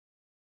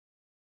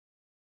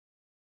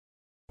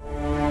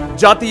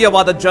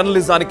జాతీయవాద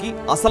జర్నలిజానికి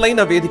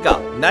అసలైన వేదిక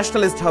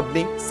నేషనలిస్ట్ హబ్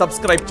ని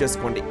సబ్స్క్రైబ్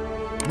చేసుకోండి.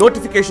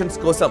 నోటిఫికేషన్స్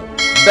కోసం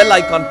బెల్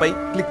ఐకాన్ పై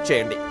క్లిక్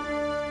చేయండి.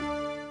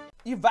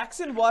 ఈ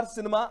వ్యాక్సిన్ వార్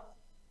సినిమా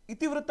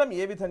ఇతివృత్తం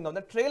ఏ విధంగా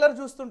ఉంది? ట్రైలర్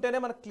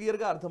చూస్తుంటేనే మనకు క్లియర్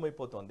గా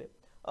అర్థమైపోతుంది.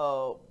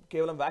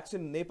 కేవలం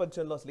వ్యాక్సిన్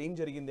నేపథ్యంలో అసలు ఏం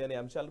జరిగింది అనే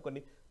అంశాలు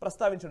కొన్ని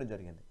ప్రస్తావించడం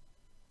జరిగింది.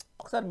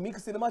 ఒకసారి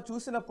మీకు సినిమా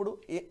చూసినప్పుడు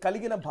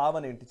కలిగిన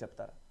భావన ఏంటి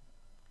చెప్తారా?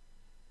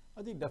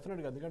 అది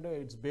డెఫినెట్గా, ఎందుకంటే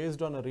it's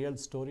based on a real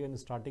story అని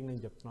స్టార్టింగ్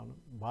నేను చెప్తున్నాను.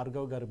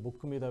 భార్గవ్ గారి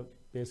బుక్ మీద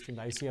బేస్డ్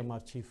ఉంది,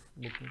 ఐసీఎంఆర్ చీఫ్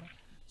బుక్ మీద.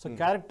 సో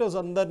క్యారెక్టర్స్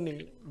అందరినీ,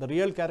 the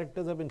real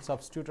characters have been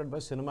substituted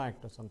by cinema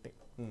actors అంతే.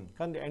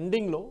 కానీ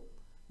ఎండింగ్లో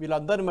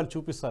వీళ్ళందరినీ మళ్ళీ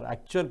చూపిస్తారు,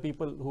 actual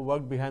people who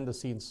work behind the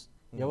scenes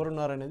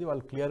ఎవరున్నారనేది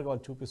వాళ్ళు క్లియర్గా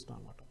వాళ్ళు చూపిస్తున్నారు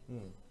అనమాట.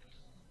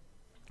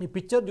 ఈ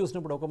పిక్చర్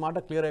చూసినప్పుడు ఒక మాట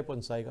క్లియర్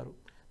అయిపోయింది సాయి గారు.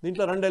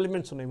 దీంట్లో 2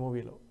 ఎలిమెంట్స్ ఉన్నాయి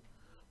మూవీలో.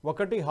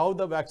 ఒకటి, how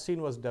the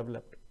vaccine was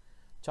developed.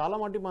 చాలా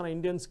మటుకు మన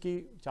ఇండియన్స్కి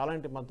చాలా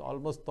అంటే మన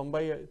ఆల్మోస్ట్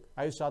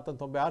 95%,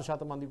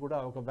 96% మంది కూడా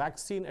ఒక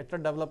వ్యాక్సిన్ ఎట్లా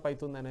డెవలప్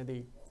అవుతుంది అనేది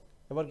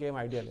ఎవరికి ఏం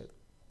ఐడియా లేదు.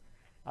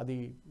 అది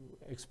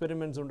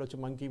ఎక్స్పెరిమెంట్స్ ఉండొచ్చు,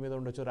 మంకీ మీద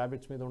ఉండొచ్చు,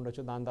 ర్యాబిట్స్ మీద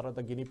ఉండొచ్చు, దాని తర్వాత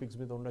గినీ పిగ్స్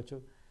మీద ఉండొచ్చు,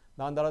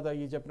 దాని తర్వాత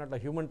ఈ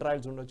చెప్పినట్లు హ్యూమన్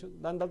ట్రయల్స్ ఉండొచ్చు,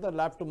 దాని తర్వాత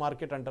ల్యాబ్ టు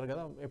మార్కెట్ అంటారు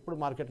కదా, ఎప్పుడు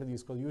మార్కెట్లో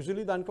తీసుకోవచ్చు.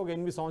 యూజువలీ దానికి ఒక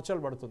 8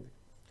 సంవత్సరాలు పడుతుంది.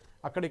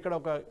 అక్కడిక్కడ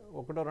ఒక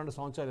 1-2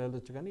 సంవత్సరాలు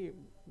వెళ్ళొచ్చు, కానీ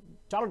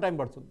చాలా టైం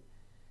పడుతుంది.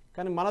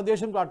 కానీ మన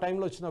దేశంలో ఆ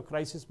టైంలో వచ్చిన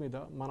క్రైసిస్ మీద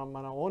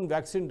మన ఓన్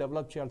వ్యాక్సిన్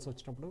డెవలప్ చేయాల్సి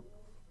వచ్చినప్పుడు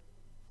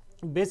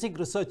బేసిక్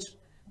రీసెర్చ్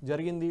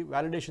జరిగింది,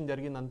 వ్యాలిడేషన్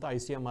జరిగింది, అంతా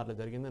ఐసీఎంఆర్లో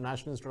జరిగింది,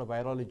 నేషనల్ ఇన్స్టిట్యూట్ ఆఫ్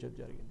వైరాలజీ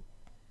జరిగింది.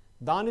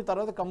 దాని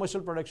తర్వాత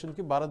కమర్షియల్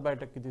ప్రొడక్షన్కి భారత్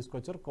బయోటెక్కి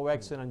తీసుకొచ్చారు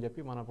కోవాక్సిన్ అని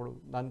చెప్పి. మనం ఇప్పుడు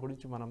దాని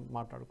గురించి మనం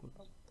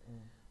మాట్లాడుకుంటాం.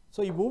 సో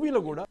ఈ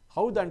మూవీలో కూడా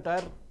how the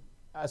entire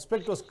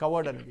aspect was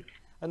covered అనేది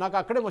నాకు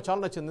అక్కడే చాలా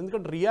నచ్చింది.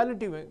 ఎందుకంటే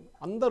రియాలిటీ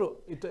అందరూ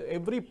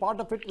every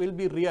part of it will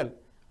be real.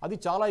 అది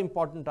చాలా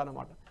ఇంపార్టెంట్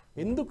అన్నమాట.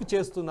 ఎందుకు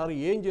చేస్తున్నారు,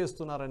 ఏం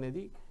చేస్తున్నారు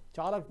అనేది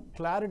చాలా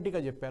క్లారిటీగా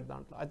చెప్పారు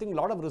దాంట్లో. I think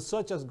lot of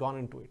research Hess gone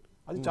in to it.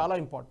 అది చాలా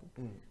ఇంపార్టెంట్.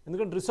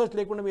 ఎందుకంటే రీసెర్చ్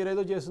లేకుండా మీరు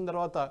ఏదో చేసిన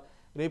తర్వాత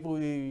రేపు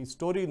ఈ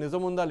స్టోరీ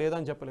నిజం ఉందా లేదా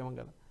అని చెప్పలేము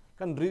కదా.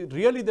 కానీ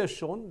really they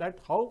shown that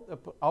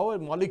how a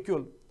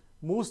molecule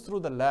moves through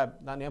the lab,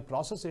 దాని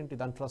ప్రాసెస్ ఏంటి,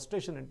 దాని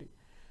ఫ్రస్ట్రేషన్ ఏంటి.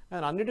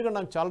 అండ్ అన్నిటికన్నా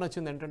నాకు చాలా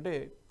నచ్చింది ఏంటంటే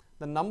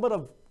the number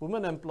of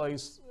women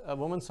employees,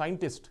 women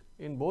scientist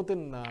in both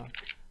in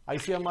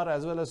ICMR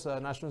as well as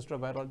national institute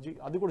of virology,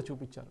 అది కూడా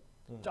చూపించారు.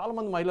 చాలా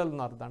మంది మహిళలు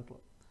ఉన్నారు దాంట్లో.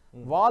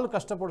 వాళ్ళు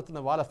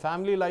కష్టపడుతున్నారు, వాళ్ళ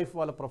ఫ్యామిలీ లైఫ్,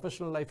 వాళ్ళ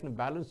ప్రొఫెషనల్ లైఫ్ని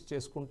బ్యాలెన్స్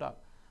చేసుకుంటా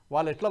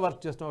వాళ్ళు ఎట్లా వర్క్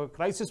చేస్తున్నారు,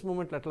 క్రైసిస్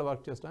మూమెంట్లో ఎట్లా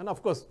వర్క్ చేస్తున్నారు. And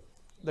of course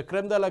the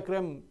క్రెమ్ the law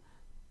క్రెమ్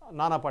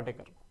నానా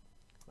పాటేకర్,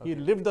 ఈ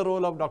live the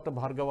role of doctor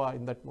Bhargava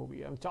in that movie.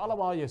 చాలా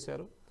బాగా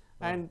చేశారు.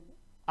 అండ్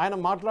ఆయన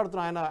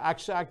మాట్లాడుతున్న ఆయన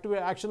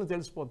యాక్షన్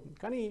తెలిసిపోతుంది.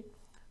 కానీ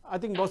ఐ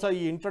థింక్ బహుశా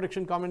ఈ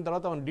ఇంట్రొడక్షన్ కామెంట్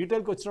తర్వాత మన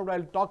డీటెయిల్కి వచ్చినప్పుడు I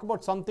will talk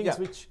about some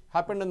things which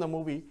happened in the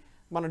movie.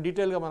 మన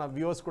డీటెయిల్గా మన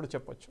వ్యూవర్స్ కూడా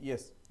చెప్పొచ్చు.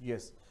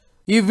 ఎస్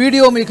ఈ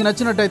వీడియో మీకు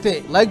నచ్చినట్టయితే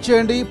లైక్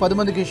చేయండి, 10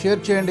 మందికి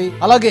షేర్ చేయండి.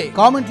 అలాగే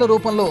కామెంట్ల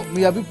రూపంలో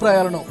మీ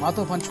అభిప్రాయాలను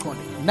మాతో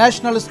పంచుకోండి.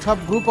 Nationalist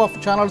hub group of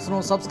channels ను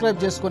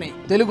సబ్స్క్రైబ్ చేసుకుని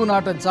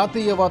తెలుగునాట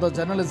జాతీయవాద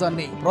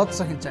జర్నలిజాన్ని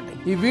ప్రోత్సహించండి.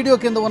 ఈ వీడియో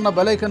కింద ఉన్న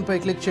బెల్ ఐకాన్ పై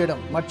క్లిక్ చేయడం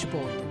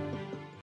మర్చిపోవద్దు.